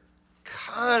word?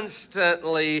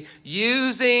 Constantly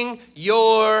using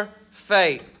your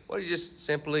faith. What do you just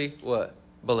simply, what?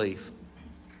 Believe.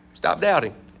 Stop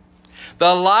doubting.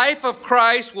 The life of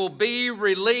Christ will be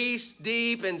released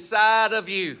deep inside of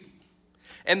you.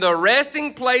 And the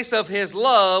resting place of his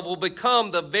love will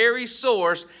become the very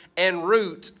source and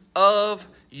root of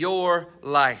your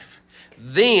life.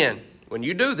 Then, when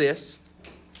you do this,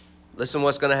 listen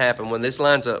what's going to happen when this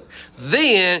lines up.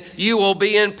 Then you will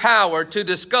be empowered to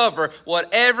discover what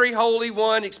every Holy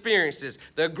One experiences.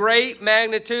 The great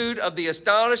magnitude of the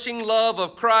astonishing love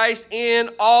of Christ in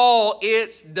all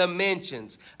its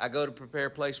dimensions. I go to prepare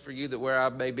a place for you that where I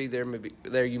may be,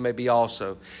 there you may be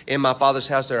also. In my Father's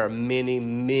house there are many,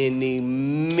 many,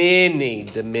 many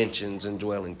dimensions and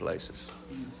dwelling places.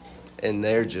 And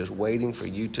they're just waiting for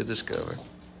you to discover.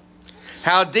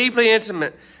 How deeply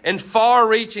intimate and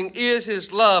far-reaching is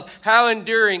his love. How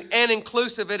enduring and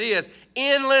inclusive it is.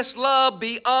 Endless love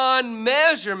beyond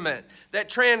measurement that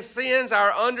transcends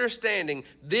our understanding.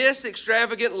 This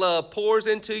extravagant love pours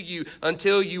into you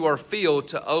until you are filled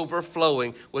to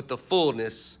overflowing with the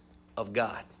fullness of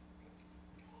God.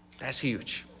 That's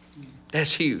huge.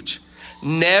 That's huge.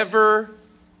 Never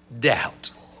doubt.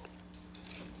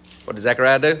 What did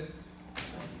Zechariah do?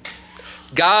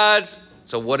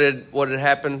 So what did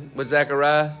happen with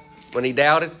Zechariah when he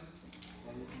doubted?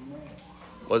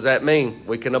 What does that mean?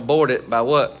 We can abort it by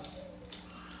what?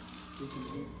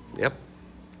 Yep.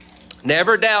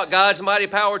 Never doubt God's mighty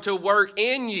power to work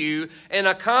in you and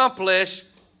accomplish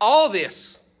all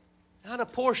this. Not a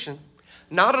portion,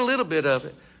 not a little bit of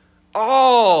it.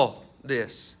 All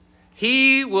this.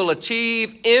 He will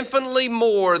achieve infinitely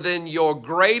more than your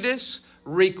greatest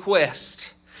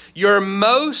request, your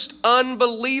most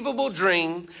unbelievable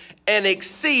dream, and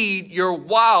exceed your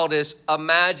wildest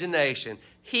imagination.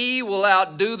 He will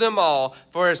outdo them all,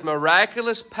 for his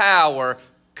miraculous power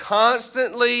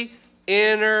constantly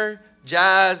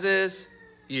energizes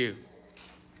you.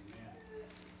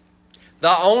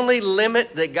 The only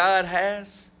limit that God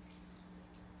has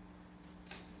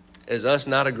is us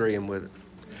not agreeing with it.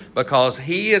 Because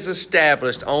he has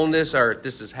established on this earth,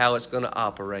 this is how it's going to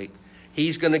operate.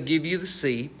 He's going to give you the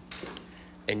seed.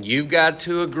 And you've got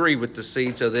to agree with the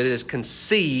seed so that it is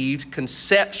conceived.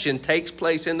 Conception takes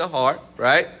place in the heart,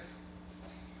 right?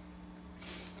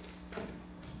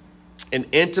 In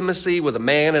intimacy with a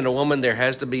man and a woman, there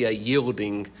has to be a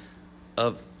yielding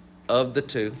of the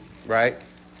two, right?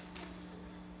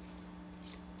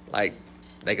 Like,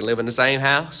 they can live in the same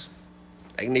house.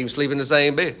 They can even sleep in the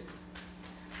same bed.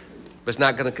 But it's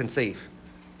not going to conceive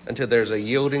until there's a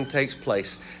yielding takes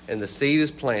place and the seed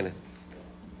is planted.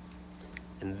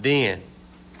 And then,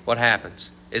 what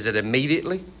happens? Is it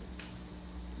immediately?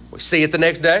 We see it the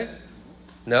next day?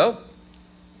 No.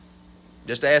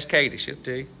 Just ask Katie, she'll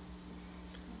tell you.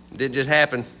 It didn't just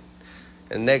happen.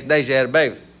 And the next day she had a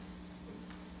baby.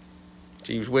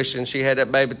 She was wishing she had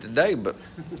that baby today, but...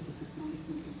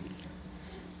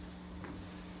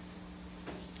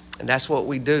 And that's what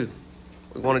we do.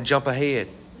 We want to jump ahead.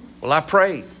 Well, I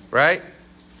prayed, right?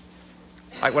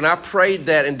 Like when I prayed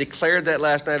that and declared that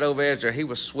last night over Ezra, he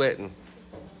was sweating,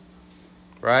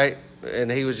 right?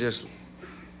 And he was just,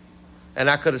 and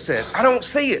I could have said, I don't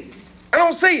see it. I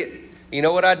don't see it. You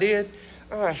know what I did?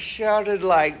 I shouted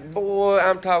like, boy,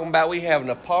 I'm talking about we having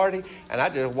a party. And I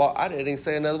didn't even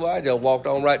say another word. I just walked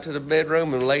on right to the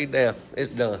bedroom and laid down.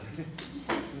 It's done.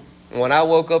 When I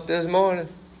woke up this morning,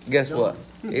 guess what?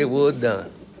 It was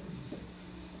done.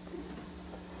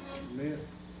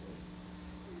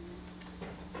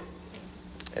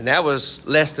 And that was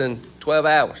less than 12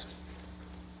 hours.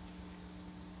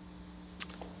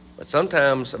 But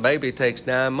sometimes a baby takes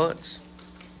 9 months.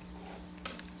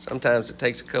 Sometimes it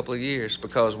takes a couple of years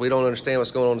because we don't understand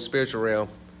what's going on in the spiritual realm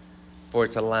for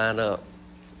it to line up.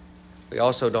 We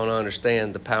also don't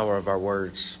understand the power of our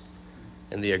words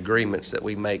and the agreements that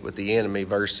we make with the enemy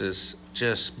versus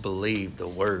just believe the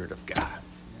word of God.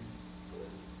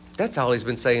 That's all he's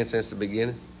been saying since the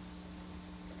beginning.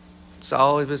 That's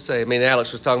all he's been saying. I mean,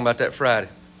 Alex was talking about that Friday.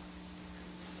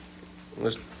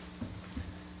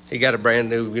 He got a brand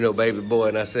new, baby boy.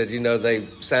 And I said,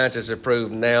 scientists have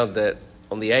proved now that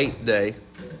on the 8th day,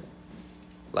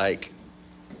 like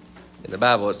in the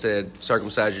Bible, it said,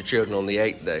 circumcise your children on the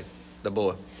 8th day, the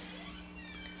boy.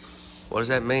 What does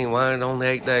that mean? Why on the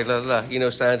 8th day? Blah, blah, blah.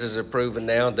 Scientists have proven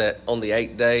now that on the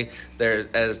 8th day,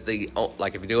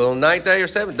 like if you do it on the 9th day or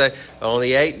 7th day, on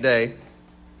the 8th day,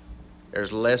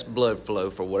 there's less blood flow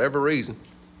for whatever reason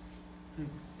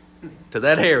to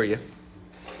that area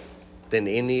than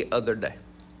any other day.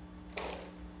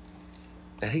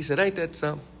 And he said, ain't that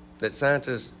something that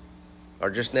scientists are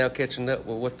just now catching up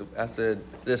with I said,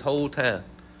 this whole time,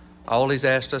 all he's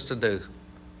asked us to do,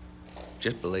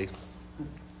 just believe.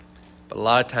 But a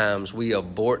lot of times we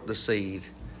abort the seed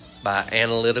by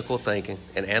analytical thinking,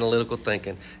 and analytical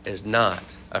thinking is not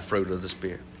a fruit of the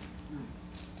Spirit.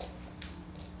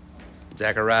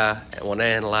 Zechariah, want to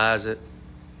analyze it,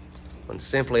 when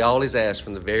simply all he's asked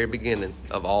from the very beginning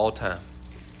of all time,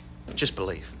 just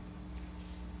believe.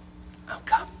 Oh,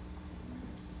 come.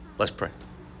 Let's pray.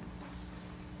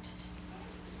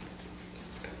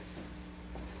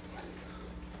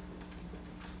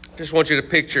 Just want you to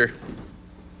picture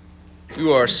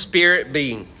you are a spirit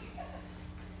being.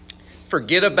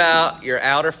 Forget about your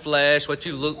outer flesh, what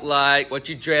you look like, what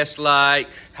you dress like,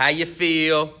 how you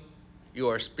feel. You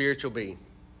are a spiritual being.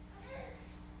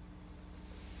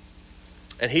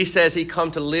 And he says he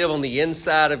come to live on the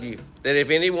inside of you. That if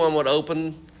anyone would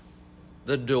open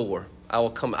the door,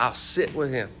 I'll sit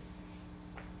with him.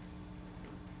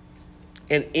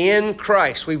 And in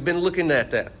Christ, we've been looking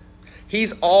at that.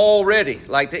 He's already,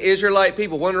 like the Israelite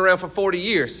people, went around for 40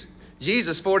 years.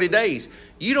 Jesus, 40 days.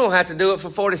 You don't have to do it for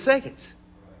 40 seconds.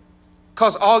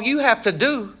 Because all you have to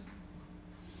do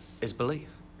is believe.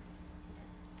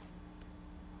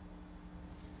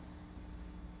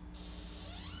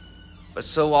 But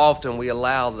so often we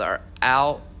allow our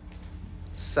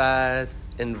outside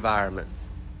environment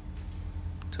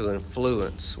to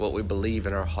influence what we believe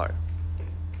in our heart.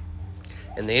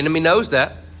 And the enemy knows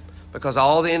that, because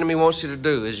all the enemy wants you to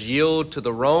do is yield to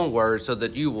the wrong word so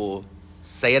that you will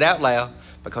say it out loud,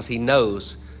 because he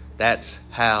knows that's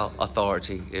how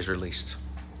authority is released.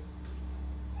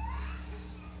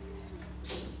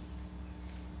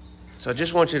 So I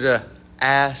just want you to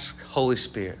ask Holy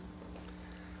Spirit.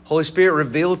 Holy Spirit,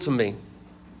 reveal to me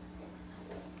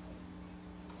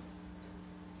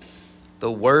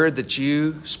the word that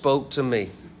you spoke to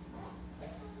me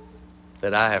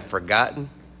that I have forgotten,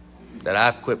 that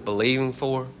I've quit believing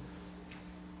for,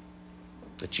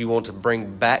 that you want to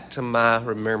bring back to my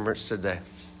remembrance today.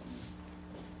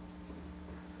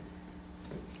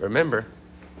 Remember,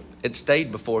 it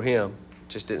stayed before him,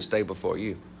 just didn't stay before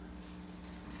you.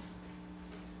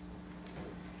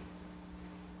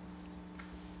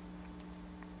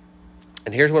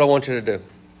 And here's what I want you to do.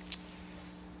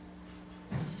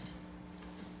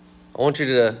 I want you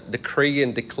to decree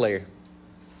and declare.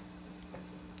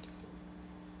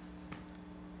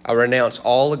 I renounce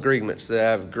all agreements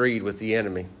that I've agreed with the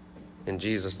enemy in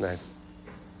Jesus' name.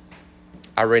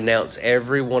 I renounce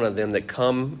every one of them that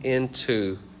come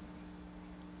into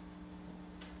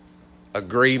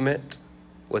agreement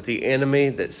with the enemy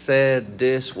that said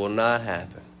this will not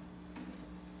happen.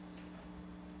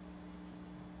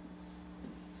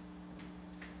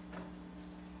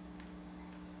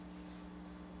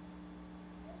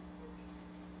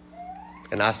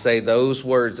 And I say those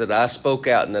words that I spoke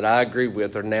out and that I agree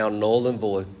with are now null and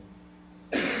void.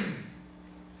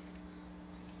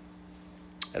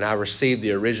 And I received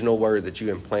the original word that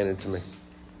you implanted to me.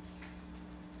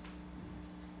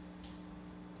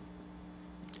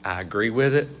 I agree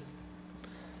with it,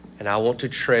 and I want to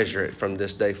treasure it from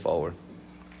this day forward.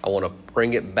 I want to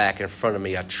bring it back in front of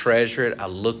me. I treasure it. I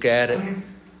look at it.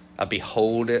 I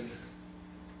behold it,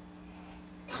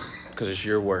 because it's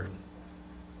your word.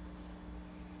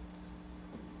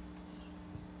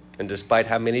 And despite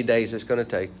how many days it's going to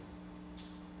take,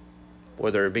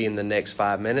 whether it be in the next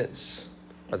 5 minutes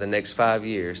or the next 5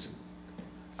 years,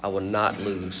 I will not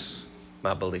lose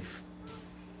my belief.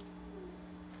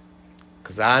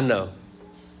 Because I know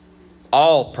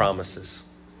all promises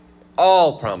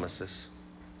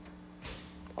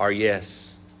are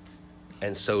yes.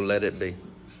 And so let it be.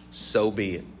 So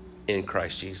be it in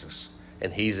Christ Jesus.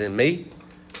 And he's in me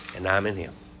and I'm in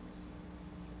him.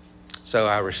 So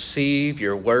I receive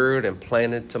your word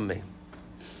implanted to me.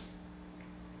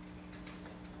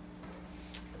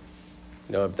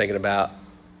 You know, I'm thinking about,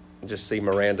 just see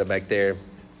Miranda back there.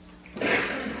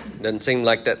 Doesn't seem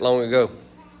like that long ago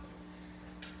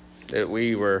that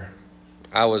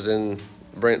I was in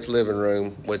Brent's living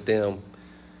room with them,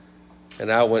 and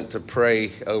I went to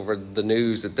pray over the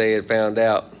news that they had found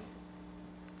out.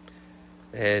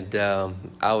 And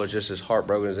I was just as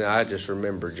heartbroken as I just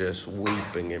remember just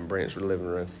weeping in Brent's living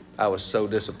room. I was so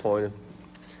disappointed.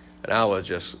 And I was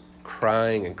just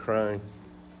crying and crying.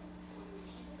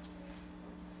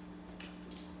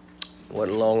 It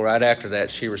wasn't long right after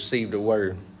that, she received a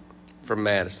word from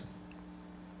Madison.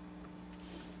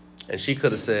 And she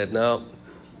could have said, no,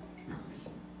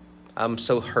 I'm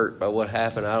so hurt by what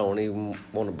happened, I don't even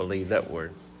want to believe that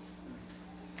word.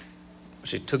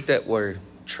 She took that word,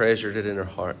 treasured it in her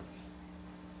heart.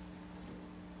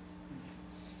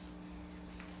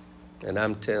 And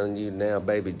I'm telling you now,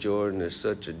 baby Jordan is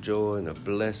such a joy and a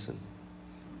blessing.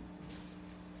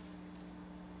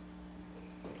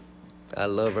 I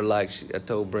love her like I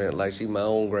told Brent, like she's my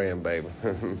own grandbaby.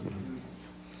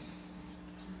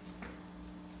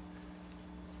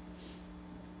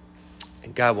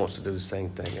 And God wants to do the same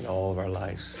thing in all of our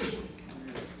lives.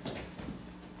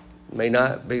 It may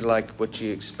not be like what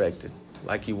you expected,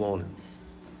 like you wanted.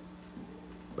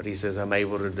 But he says, I'm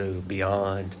able to do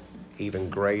beyond, even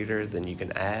greater than you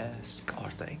can ask or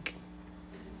think.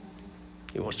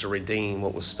 He wants to redeem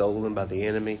what was stolen by the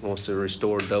enemy. He wants to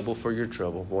restore double for your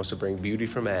trouble. He wants to bring beauty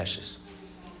from ashes.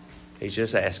 He's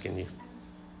just asking you,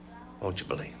 won't you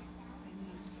believe?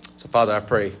 So, Father, I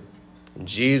pray in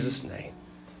Jesus' name,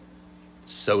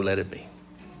 so let it be.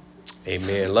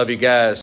 Amen. Love you guys.